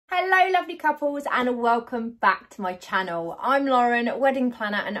Hello lovely couples and welcome back to my channel. I'm Lauren, wedding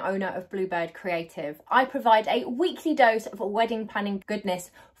planner and owner of Bluebird Creative. I provide a weekly dose of wedding planning goodness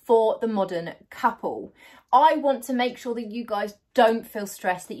for the modern couple. I want to make sure that you guys don't feel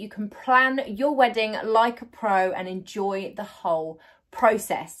stressed, that you can plan your wedding like a pro and enjoy the whole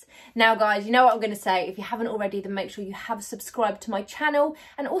process. Now guys, you know what I'm going to say. If you haven't already, then make sure you have subscribed to my channel,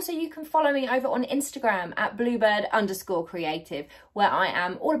 and also you can follow me over on Instagram at bluebird_creative, where I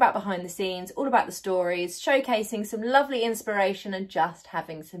am all about behind the scenes, all about the stories, showcasing some lovely inspiration and just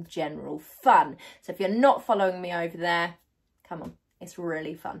having some general fun. So if you're not following me over there, come on, it's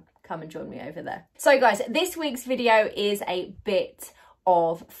really fun. Come and join me over there. So guys, this week's video is a bit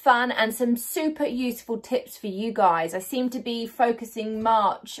of fun and some super useful tips for you guys. I seem to be focusing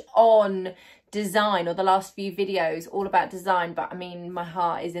much on design, or the last few videos all about design, but I mean, my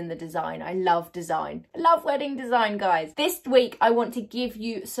heart is in the design. I love design. I love wedding design, guys. This week I want to give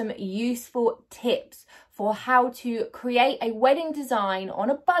you some useful tips for how to create a wedding design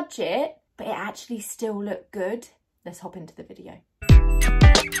on a budget but it actually still look good. Let's hop into the video.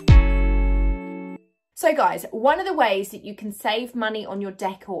 So guys, one of the ways that you can save money on your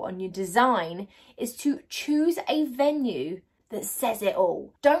decor, on your design, is to choose a venue that says it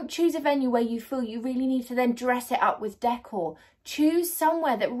all. Don't choose a venue where you feel you really need to then dress it up with decor. Choose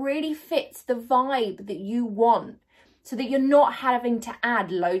somewhere that really fits the vibe that you want, so that you're not having to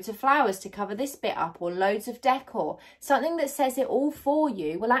add loads of flowers to cover this bit up or loads of decor. Something that says it all for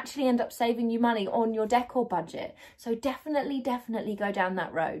you will actually end up saving you money on your decor budget. So definitely go down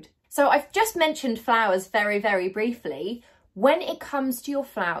that road. So I've just mentioned flowers very briefly. When it comes to your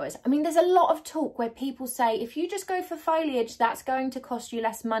flowers, I mean, there's a lot of talk where people say, if you just go for foliage, that's going to cost you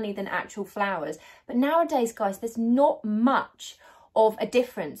less money than actual flowers. But nowadays, guys, there's not much of a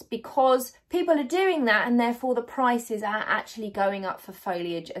difference, because people are doing that and therefore the prices are actually going up for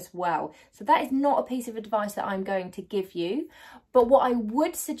foliage as well. So that is not a piece of advice that I'm going to give you. But what I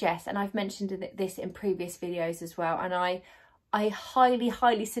would suggest, and I've mentioned this in previous videos as well, and I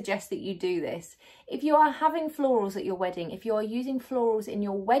highly suggest that you do this. If you are having florals at your wedding, if you are using florals in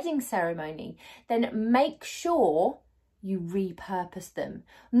your wedding ceremony, then make sure you repurpose them.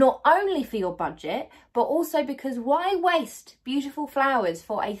 Not only for your budget, but also because why waste beautiful flowers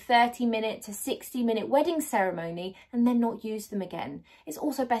for a 30-minute to 60-minute wedding ceremony and then not use them again? It's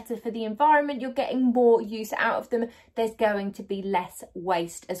also better for the environment. You're getting more use out of them. There's going to be less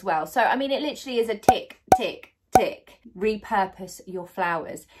waste as well. So, I mean, it literally is a tick. Repurpose your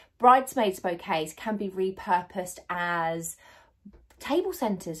flowers. Bridesmaids bouquets can be repurposed as table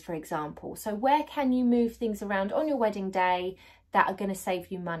centers, for example. So where can you move things around on your wedding day that are going to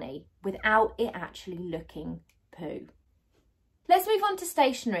save you money without it actually looking poo? Let's move on to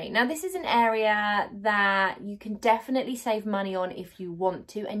stationery. Now, this is an area that you can definitely save money on if you want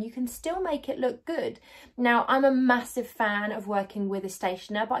to, and you can still make it look good. Now, I'm a massive fan of working with a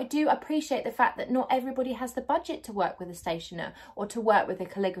stationer, but I do appreciate the fact that not everybody has the budget to work with a stationer or to work with a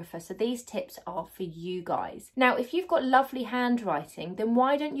calligrapher. So these tips are for you guys. Now, if you've got lovely handwriting, then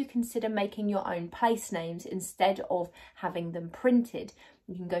why don't you consider making your own place names instead of having them printed?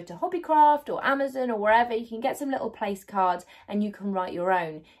 You can go to Hobbycraft or Amazon or wherever, you can get some little place cards and you can write your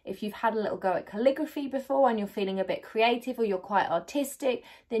own. If you've had a little go at calligraphy before and you're feeling a bit creative or you're quite artistic,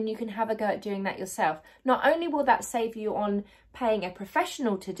 then you can have a go at doing that yourself. Not only will that save you on paying a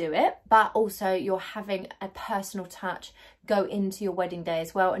professional to do it, but also you're having a personal touch go into your wedding day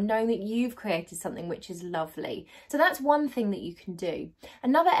as well, and knowing that you've created something which is lovely. So that's one thing that you can do.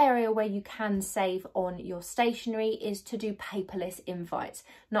 Another area where you can save on your stationery is to do paperless invites.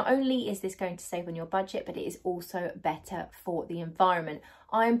 Not only is this going to save on your budget, but it is also better for the environment.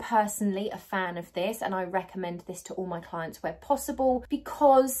 I'm personally a fan of this, and I recommend this to all my clients where possible,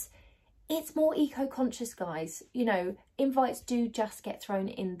 because it's more eco-conscious, guys. You know, invites do just get thrown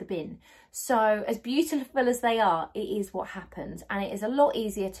in the bin. So as beautiful as they are, it is what happens, and it is a lot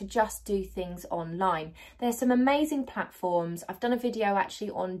easier to just do things online. There's some amazing platforms. I've done a video actually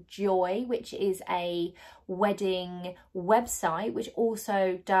on Joy, which is a wedding website, which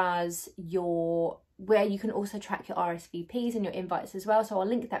also does where you can also track your RSVPs and your invites as well. So I'll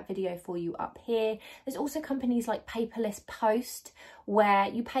link that video for you up here. There's also companies like Paperless Post, where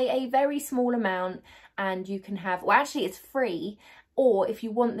you pay a very small amount and you can have, well, actually it's free, or if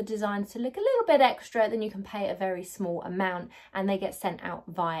you want the designs to look a little bit extra, then you can pay a very small amount and they get sent out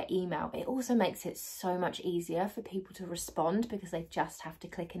via email. It also makes it so much easier for people to respond, because they just have to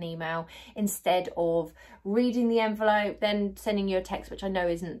click an email instead of reading the envelope, then sending you a text, which I know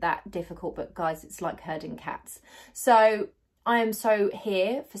isn't that difficult, but guys, it's like herding cats. So I am so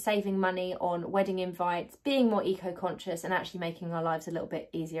here for saving money on wedding invites, being more eco-conscious and actually making our lives a little bit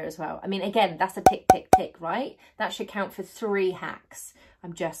easier as well. I mean, again, that's a tick, tick, tick, right? That should count for 3 hacks.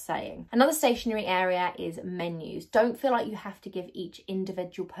 I'm just saying. Another stationery area is menus. Don't feel like you have to give each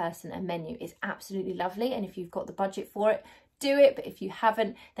individual person a menu. It's absolutely lovely. And if you've got the budget for it, do it. But if you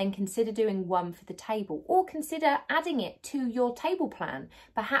haven't, then consider doing one for the table, or consider adding it to your table plan.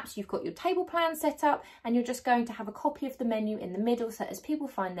 Perhaps you've got your table plan set up and you're just going to have a copy of the menu in the middle, so as people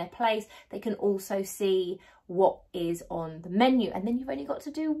find their place, they can also see what is on the menu, and then you've only got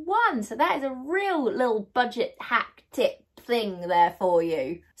to do one. So that is a real little budget hack tip thing there for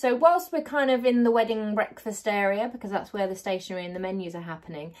you. So whilst we're kind of in the wedding breakfast area, because that's where the stationery and the menus are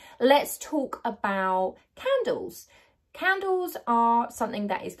happening, let's talk about candles. Candles are something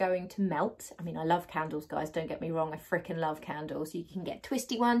that is going to melt. I mean, I love candles, guys, don't get me wrong. I freaking love candles. You can get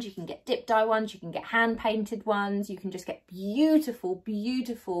twisty ones, you can get dip dye ones, you can get hand painted ones, you can just get beautiful,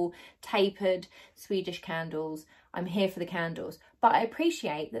 beautiful tapered Swedish candles. I'm here for the candles, but I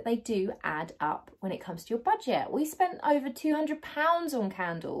appreciate that they do add up when it comes to your budget. We spent over £200 on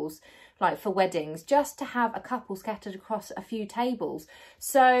candles, like for weddings, just to have a couple scattered across a few tables.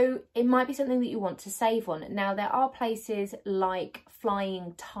 So it might be something that you want to save on. Now, there are places like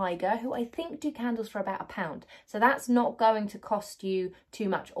Flying Tiger, who I think do candles for about £1. So that's not going to cost you too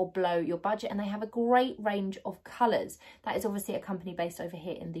much or blow your budget. And they have a great range of colours. That is obviously a company based over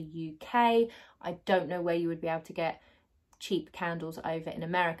here in the UK. I don't know where you would be able to get cheap candles over in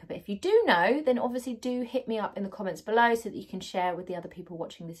America, but if you do know, then obviously do hit me up in the comments below so that you can share with the other people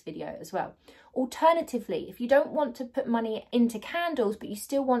watching this video as well. Alternatively, if you don't want to put money into candles but you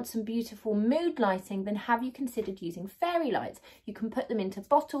still want some beautiful mood lighting, then have you considered using fairy lights? You can put them into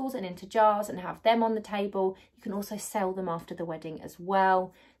bottles and into jars and have them on the table. You can also sell them after the wedding as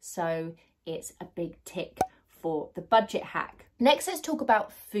well, so it's a big tick for the budget hack. Next, let's talk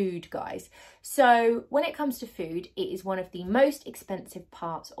about food, guys. So when it comes to food, it is one of the most expensive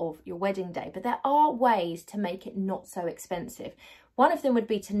parts of your wedding day, but there are ways to make it not so expensive. One of them would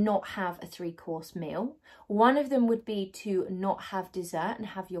be to not have a 3-course meal. One of them would be to not have dessert and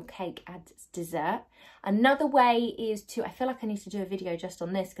have your cake as dessert. Another way is to, I feel like I need to do a video just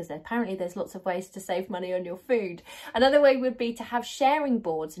on this because apparently there's lots of ways to save money on your food. Another way would be to have sharing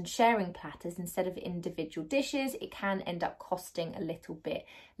boards and sharing platters instead of individual dishes. It can end up costing a little bit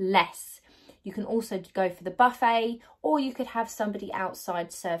less. You can also go for the buffet, or you could have somebody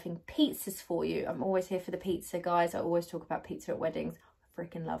outside serving pizzas for you. I'm always here for the pizza, guys. I always talk about pizza at weddings. I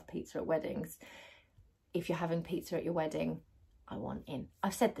freaking love pizza at weddings. If you're having pizza at your wedding, I want in.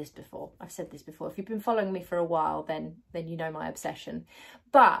 I've said this before. If you've been following me for a while, then you know my obsession.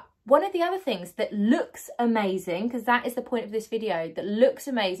 But one of the other things that looks amazing, because that is the point of this video, that looks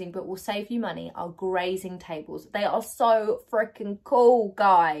amazing but will save you money, are grazing tables. They are so freaking cool,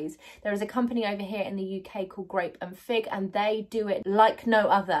 guys. There is a company over here in the UK called Grape and Fig, and they do it like no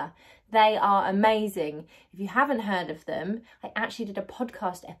other. They are amazing. If you haven't heard of them, I actually did a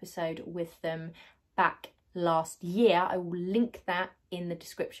podcast episode with them back last year. I will link that in the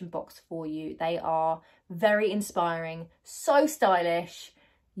description box for you. They are very inspiring, so stylish.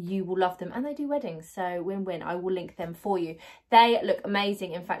 You will love them, and they do weddings, so win-win. I will link them for you. They look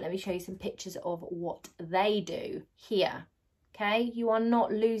amazing. In fact, let me show you some pictures of what they do here. Okay, you are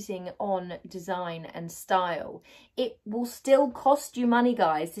not losing on design and style. It will still cost you money,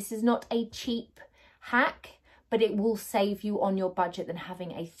 guys. This is not a cheap hack, but it will save you on your budget than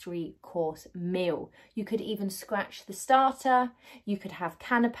having a 3-course meal. You could even scratch the starter, you could have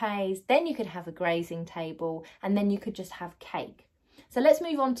canapes, then you could have a grazing table, and then you could just have cake. So let's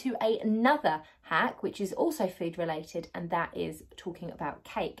move on to another hack, which is also food related, and that is talking about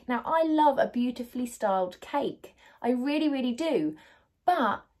cake. Now, I love a beautifully styled cake. I really, really do.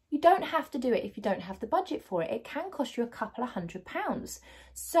 But you don't have to do it if you don't have the budget for it. It can cost you a couple of £100.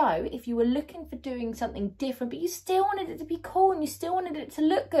 So if you were looking for doing something different, but you still wanted it to be cool and you still wanted it to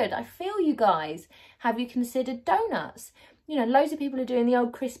look good, I feel you guys. Have you considered donuts? You know, loads of people are doing the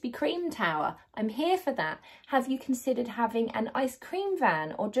old Krispy Kreme tower. I'm here for that. Have you considered having an ice cream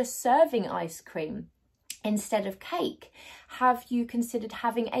van or just serving ice cream instead of cake? Have you considered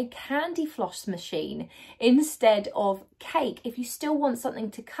having a candy floss machine instead of cake? If you still want something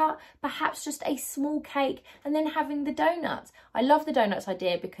to cut, perhaps just a small cake and then having the donuts. I love the donuts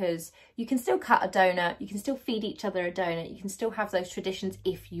idea because you can still cut a donut, you can still feed each other a donut, you can still have those traditions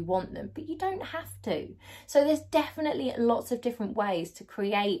if you want them, but you don't have to. So there's definitely lots of different ways to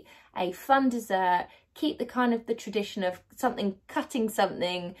create a fun dessert, keep the kind of the tradition of something, cutting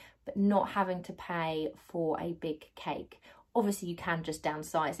something, but not having to pay for a big cake. Obviously you can just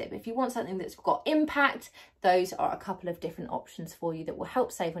downsize it, but if you want something that's got impact, those are a couple of different options for you that will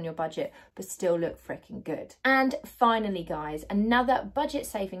help save on your budget but still look freaking good. And finally guys, another budget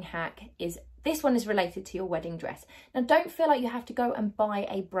saving hack is, this one is related to your wedding dress. Now don't feel like you have to go and buy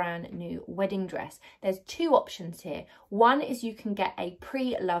a brand new wedding dress. There's two options here. One is you can get a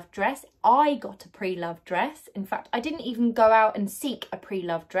pre-loved dress. I got a pre-loved dress. In fact, I didn't even go out and seek a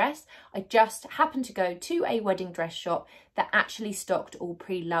pre-loved dress. I just happened to go to a wedding dress shop that actually stocked all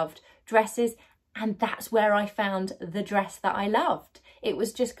pre-loved dresses, and that's where I found the dress that I loved. It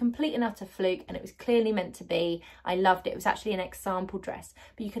was just complete and utter fluke, and it was clearly meant to be. I loved it. It was actually an example dress,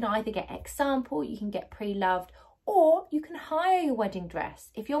 but you can either get example, you can get pre-loved, or you can hire your wedding dress.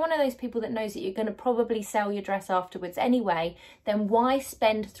 If you're one of those people that knows that you're going to probably sell your dress afterwards anyway, then why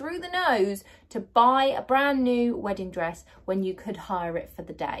spend through the nose to buy a brand new wedding dress when you could hire it for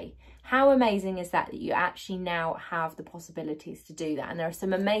the day? How amazing is that you actually now have the possibilities to do that? And there are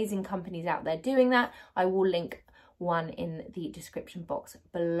some amazing companies out there doing that. I will link one in the description box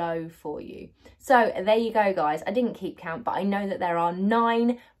below for you. So there you go guys. I didn't keep count, but I know that there are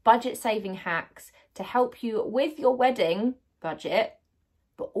 9 budget saving hacks to help you with your wedding budget,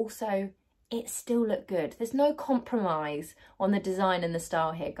 but also it still look good. There's no compromise on the design and the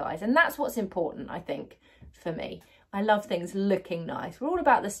style here guys, and that's what's important I think for me. I love things looking nice. We're all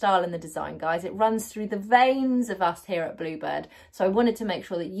about the style and the design, guys. It runs through the veins of us here at Bluebird. So I wanted to make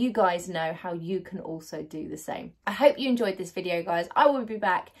sure that you guys know how you can also do the same. I hope you enjoyed this video, guys. I will be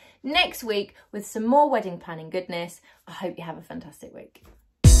back next week with some more wedding planning goodness. I hope you have a fantastic week.